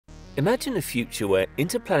Imagine a future where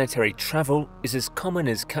interplanetary travel is as common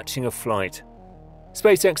as catching a flight.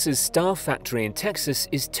 SpaceX's Starfactory in Texas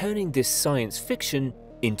is turning this science fiction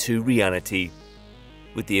into reality.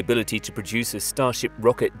 With the ability to produce a Starship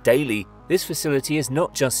rocket daily, this facility is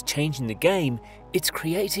not just changing the game, it's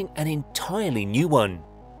creating an entirely new one.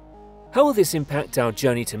 How will this impact our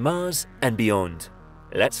journey to Mars and beyond?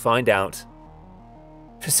 Let's find out.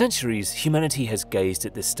 For centuries, humanity has gazed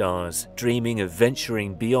at the stars, dreaming of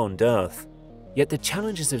venturing beyond Earth. Yet the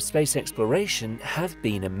challenges of space exploration have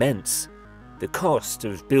been immense. The cost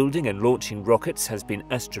of building and launching rockets has been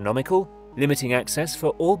astronomical, limiting access for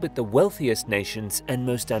all but the wealthiest nations and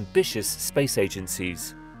most ambitious space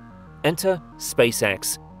agencies. Enter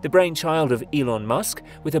SpaceX, the brainchild of Elon Musk,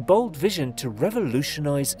 with a bold vision to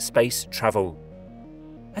revolutionize space travel.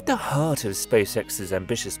 At the heart of SpaceX's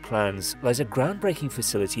ambitious plans lies a groundbreaking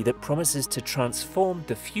facility that promises to transform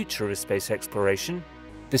the future of space exploration,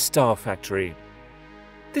 the Starfactory.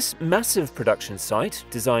 This massive production site,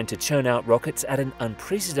 designed to churn out rockets at an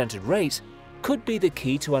unprecedented rate, could be the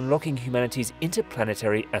key to unlocking humanity's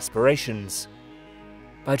interplanetary aspirations.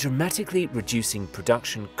 By dramatically reducing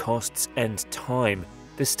production costs and time,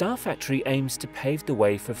 the Starfactory aims to pave the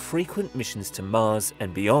way for frequent missions to Mars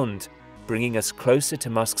and beyond, bringing us closer to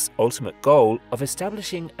Musk's ultimate goal of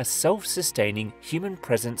establishing a self-sustaining human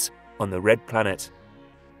presence on the Red Planet.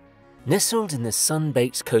 Nestled in the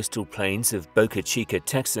sun-baked coastal plains of Boca Chica,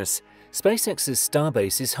 Texas, SpaceX's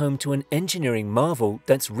Starbase is home to an engineering marvel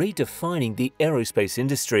that's redefining the aerospace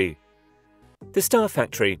industry. The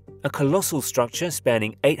Starfactory, a colossal structure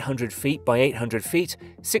spanning 800 feet by 800 feet,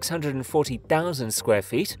 640,000 square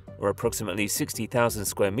feet, or approximately 60,000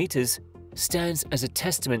 square meters, stands as a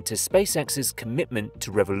testament to SpaceX's commitment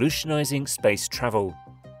to revolutionizing space travel.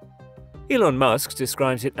 Elon Musk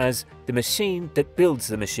describes it as the machine that builds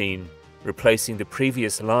the machine. Replacing the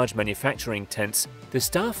previous large manufacturing tents, the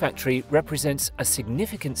Starfactory represents a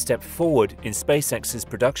significant step forward in SpaceX's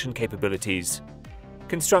production capabilities.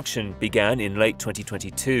 Construction began in late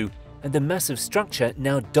 2022, and the massive structure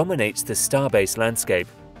now dominates the Starbase landscape.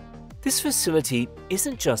 This facility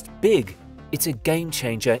isn't just big, it's a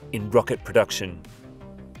game-changer in rocket production.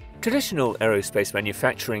 Traditional aerospace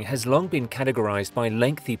manufacturing has long been categorized by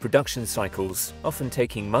lengthy production cycles, often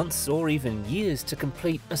taking months or even years to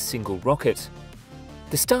complete a single rocket.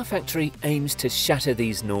 The Starfactory aims to shatter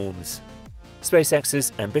these norms.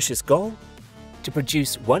 SpaceX's ambitious goal? To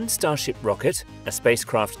produce one Starship rocket, a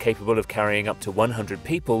spacecraft capable of carrying up to 100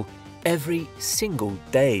 people, every single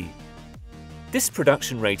day. This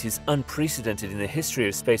production rate is unprecedented in the history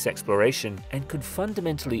of space exploration and could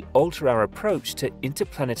fundamentally alter our approach to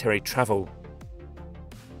interplanetary travel.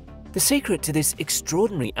 The secret to this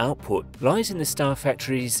extraordinary output lies in the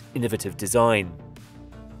Starfactory's innovative design.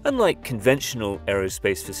 Unlike conventional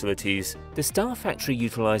aerospace facilities, the Starfactory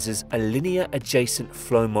utilizes a linear adjacent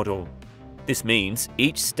flow model. This means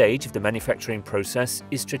each stage of the manufacturing process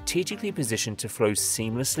is strategically positioned to flow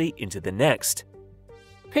seamlessly into the next.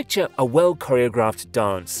 Picture a well-choreographed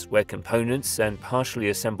dance where components and partially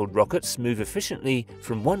assembled rockets move efficiently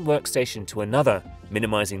from one workstation to another,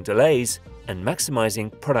 minimizing delays and maximizing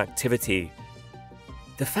productivity.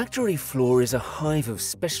 The factory floor is a hive of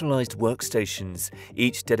specialized workstations,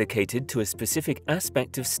 each dedicated to a specific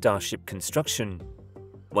aspect of Starship construction.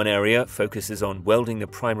 One area focuses on welding the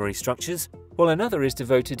primary structures, while another is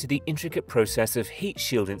devoted to the intricate process of heat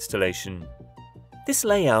shield installation. This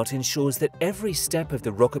layout ensures that every step of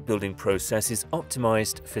the rocket building process is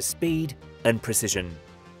optimized for speed and precision.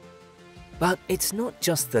 But it's not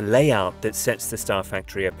just the layout that sets the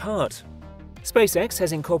Starfactory apart. SpaceX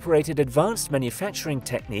has incorporated advanced manufacturing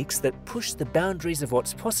techniques that push the boundaries of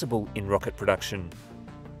what's possible in rocket production.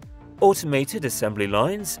 Automated assembly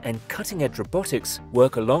lines and cutting-edge robotics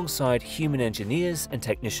work alongside human engineers and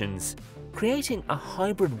technicians, creating a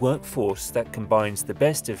hybrid workforce that combines the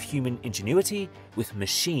best of human ingenuity with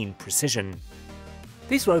machine precision.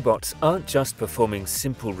 These robots aren't just performing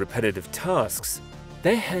simple repetitive tasks,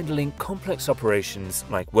 they're handling complex operations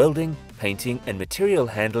like welding, painting, and material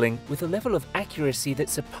handling with a level of accuracy that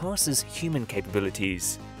surpasses human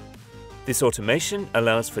capabilities. This automation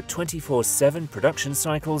allows for 24/7 production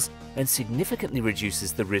cycles and significantly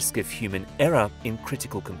reduces the risk of human error in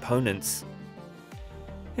critical components.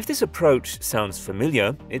 If this approach sounds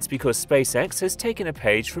familiar, it's because SpaceX has taken a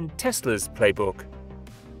page from Tesla's playbook.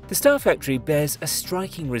 The Starfactory bears a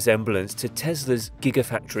striking resemblance to Tesla's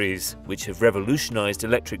gigafactories, which have revolutionized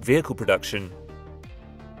electric vehicle production.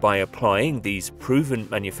 By applying these proven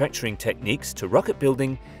manufacturing techniques to rocket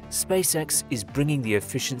building, SpaceX is bringing the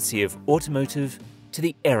efficiency of automotive to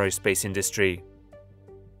the aerospace industry.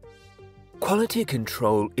 Quality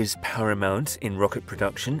control is paramount in rocket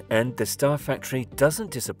production, and the Starfactory doesn't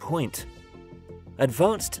disappoint.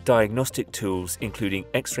 Advanced diagnostic tools, including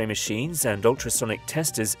X-ray machines and ultrasonic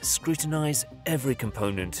testers, scrutinize every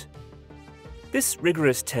component. This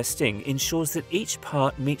rigorous testing ensures that each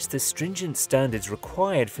part meets the stringent standards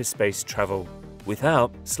required for space travel,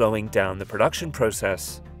 without slowing down the production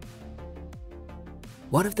process.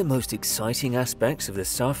 One of the most exciting aspects of the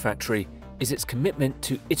Starfactory is its commitment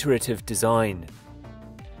to iterative design.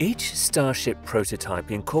 Each Starship prototype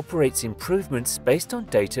incorporates improvements based on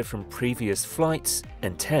data from previous flights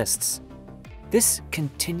and tests. This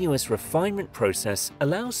continuous refinement process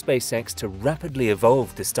allows SpaceX to rapidly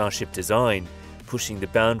evolve the Starship design, pushing the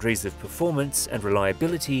boundaries of performance and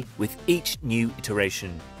reliability with each new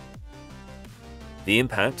iteration. The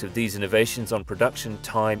impact of these innovations on production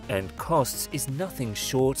time and costs is nothing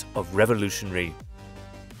short of revolutionary.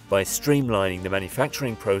 By streamlining the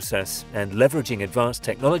manufacturing process and leveraging advanced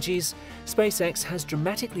technologies, SpaceX has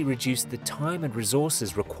dramatically reduced the time and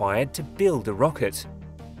resources required to build a rocket.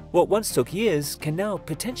 What once took years can now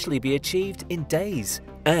potentially be achieved in days,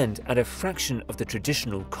 and at a fraction of the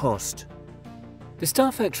traditional cost. The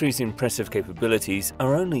Starfactory's impressive capabilities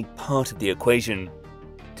are only part of the equation.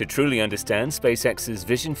 To truly understand SpaceX's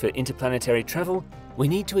vision for interplanetary travel, we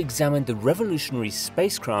need to examine the revolutionary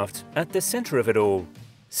spacecraft at the center of it all: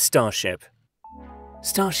 Starship.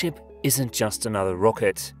 Starship isn't just another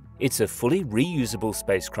rocket. It's a fully reusable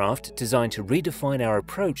spacecraft designed to redefine our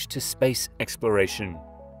approach to space exploration.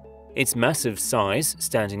 Its massive size,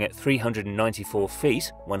 standing at 394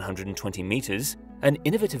 feet, 120 meters, and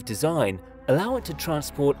innovative design allow it to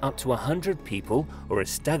transport up to 100 people or a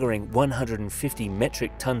staggering 150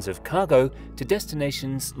 metric tons of cargo to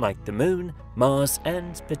destinations like the Moon, Mars,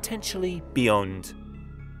 and potentially beyond.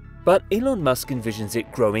 But Elon Musk envisions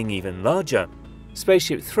it growing even larger.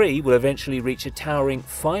 Spaceship 3 will eventually reach a towering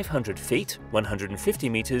 500 feet, 150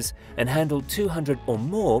 meters, and handle 200 or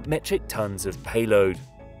more metric tons of payload.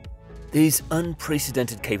 These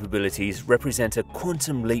unprecedented capabilities represent a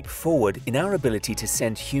quantum leap forward in our ability to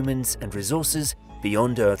send humans and resources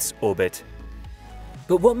beyond Earth's orbit.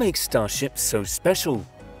 But what makes Starship so special?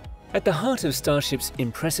 At the heart of Starship's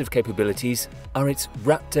impressive capabilities are its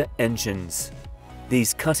Raptor engines.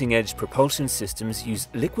 These cutting-edge propulsion systems use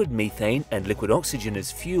liquid methane and liquid oxygen as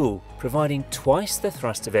fuel, providing twice the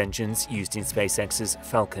thrust of engines used in SpaceX's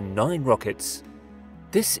Falcon 9 rockets.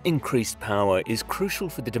 This increased power is crucial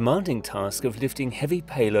for the demanding task of lifting heavy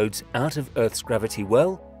payloads out of Earth's gravity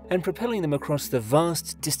well and propelling them across the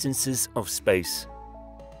vast distances of space.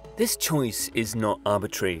 This choice is not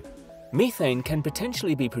arbitrary. Methane can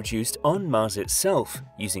potentially be produced on Mars itself,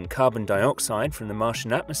 using carbon dioxide from the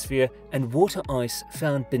Martian atmosphere and water ice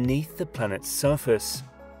found beneath the planet's surface.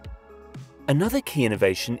 Another key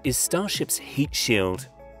innovation is Starship's heat shield.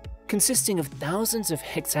 Consisting of thousands of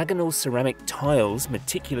hexagonal ceramic tiles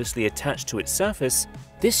meticulously attached to its surface,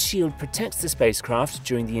 this shield protects the spacecraft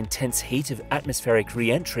during the intense heat of atmospheric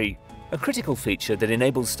re-entry, a critical feature that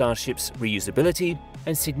enables Starship's reusability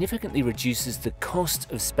and significantly reduces the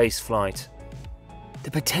cost of spaceflight. The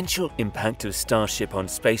potential impact of Starship on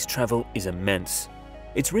space travel is immense.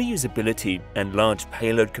 Its reusability and large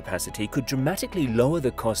payload capacity could dramatically lower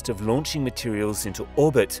the cost of launching materials into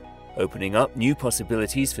orbit, opening up new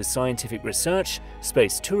possibilities for scientific research,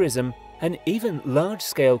 space tourism, and even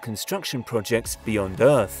large-scale construction projects beyond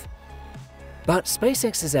Earth. But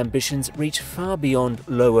SpaceX's ambitions reach far beyond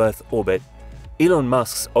low Earth orbit. Elon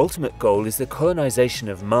Musk's ultimate goal is the colonization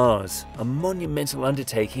of Mars, a monumental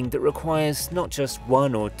undertaking that requires not just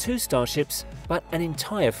one or two starships, but an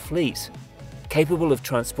entire fleet, capable of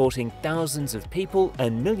transporting thousands of people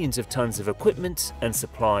and millions of tons of equipment and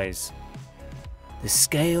supplies. The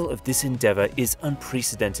scale of this endeavor is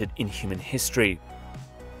unprecedented in human history.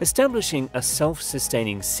 Establishing a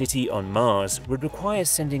self-sustaining city on Mars would require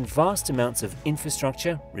sending vast amounts of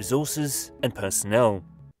infrastructure, resources, and personnel.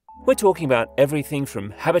 We're talking about everything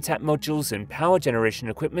from habitat modules and power generation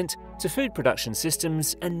equipment to food production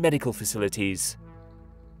systems and medical facilities.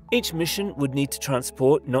 Each mission would need to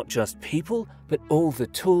transport not just people, but all the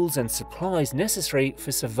tools and supplies necessary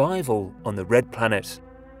for survival on the Red Planet.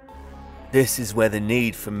 This is where the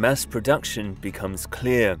need for mass production becomes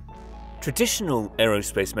clear. Traditional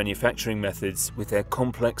aerospace manufacturing methods, with their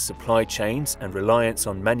complex supply chains and reliance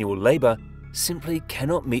on manual labor, simply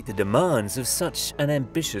cannot meet the demands of such an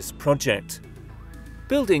ambitious project.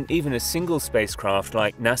 Building even a single spacecraft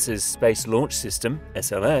like NASA's Space Launch System,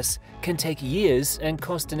 SLS, can take years and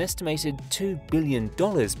cost an estimated $2 billion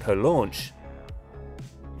per launch.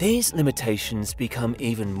 These limitations become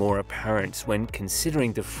even more apparent when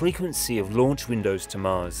considering the frequency of launch windows to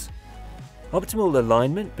Mars. Optimal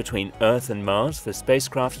alignment between Earth and Mars for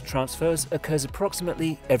spacecraft transfers occurs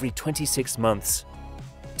approximately every 26 months.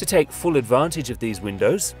 To take full advantage of these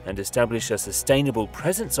windows and establish a sustainable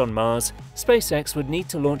presence on Mars, SpaceX would need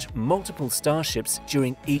to launch multiple Starships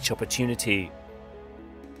during each opportunity.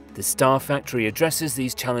 The Starfactory addresses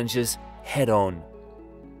these challenges head-on.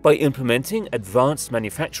 By implementing advanced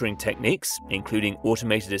manufacturing techniques, including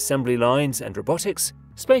automated assembly lines and robotics,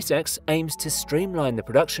 SpaceX aims to streamline the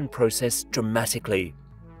production process dramatically.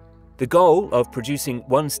 The goal of producing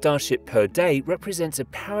one Starship per day represents a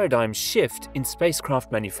paradigm shift in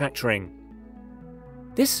spacecraft manufacturing.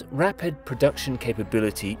 This rapid production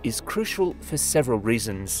capability is crucial for several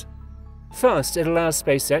reasons. First, it allows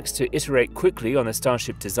SpaceX to iterate quickly on the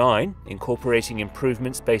Starship design, incorporating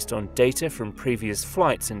improvements based on data from previous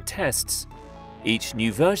flights and tests. Each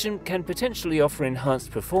new version can potentially offer enhanced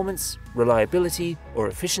performance, reliability, or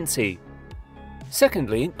efficiency.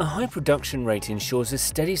 Secondly, a high production rate ensures a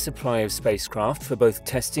steady supply of spacecraft for both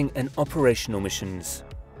testing and operational missions.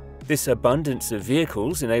 This abundance of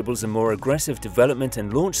vehicles enables a more aggressive development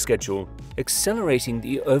and launch schedule, accelerating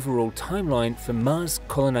the overall timeline for Mars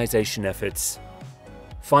colonization efforts.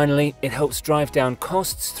 Finally, it helps drive down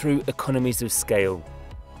costs through economies of scale.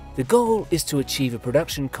 The goal is to achieve a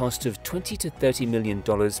production cost of $20 to $30 million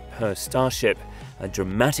per Starship, a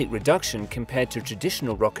dramatic reduction compared to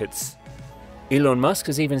traditional rockets. Elon Musk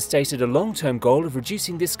has even stated a long-term goal of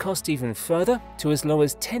reducing this cost even further to as low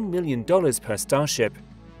as $10 million per Starship.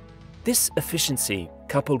 This efficiency,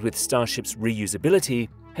 coupled with Starship's reusability,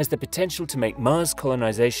 has the potential to make Mars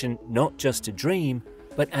colonization not just a dream,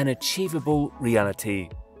 but an achievable reality.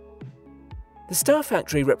 The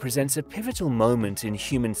Starfactory represents a pivotal moment in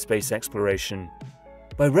human space exploration.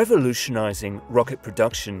 By revolutionizing rocket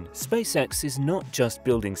production, SpaceX is not just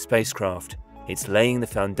building spacecraft, it's laying the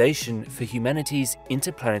foundation for humanity's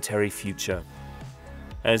interplanetary future.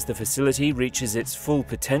 As the facility reaches its full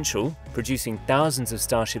potential, producing thousands of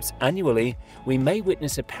Starships annually, we may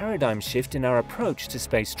witness a paradigm shift in our approach to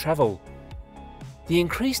space travel. The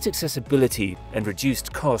increased accessibility and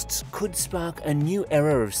reduced costs could spark a new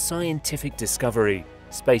era of scientific discovery,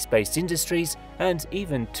 space-based industries, and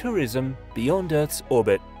even tourism beyond Earth's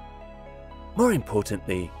orbit. More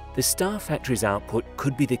importantly, the Starfactory's output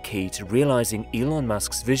could be the key to realizing Elon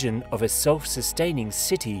Musk's vision of a self-sustaining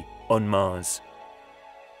city on Mars.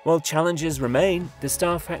 While challenges remain, the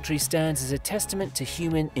Starfactory stands as a testament to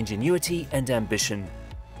human ingenuity and ambition,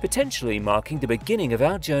 potentially marking the beginning of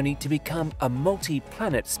our journey to become a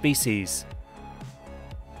multi-planet species.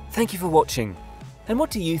 Thank you for watching. And what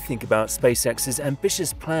do you think about SpaceX's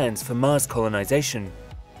ambitious plans for Mars colonization?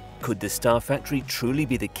 Could the Starfactory truly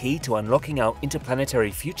be the key to unlocking our interplanetary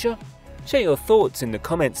future? Share your thoughts in the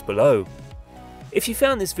comments below. If you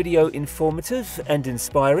found this video informative and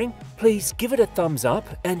inspiring, please give it a thumbs up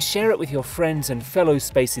and share it with your friends and fellow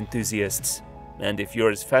space enthusiasts. And if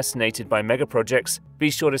you're as fascinated by megaprojects, be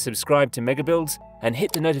sure to subscribe to Megabuilds and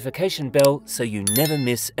hit the notification bell so you never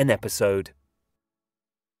miss an episode.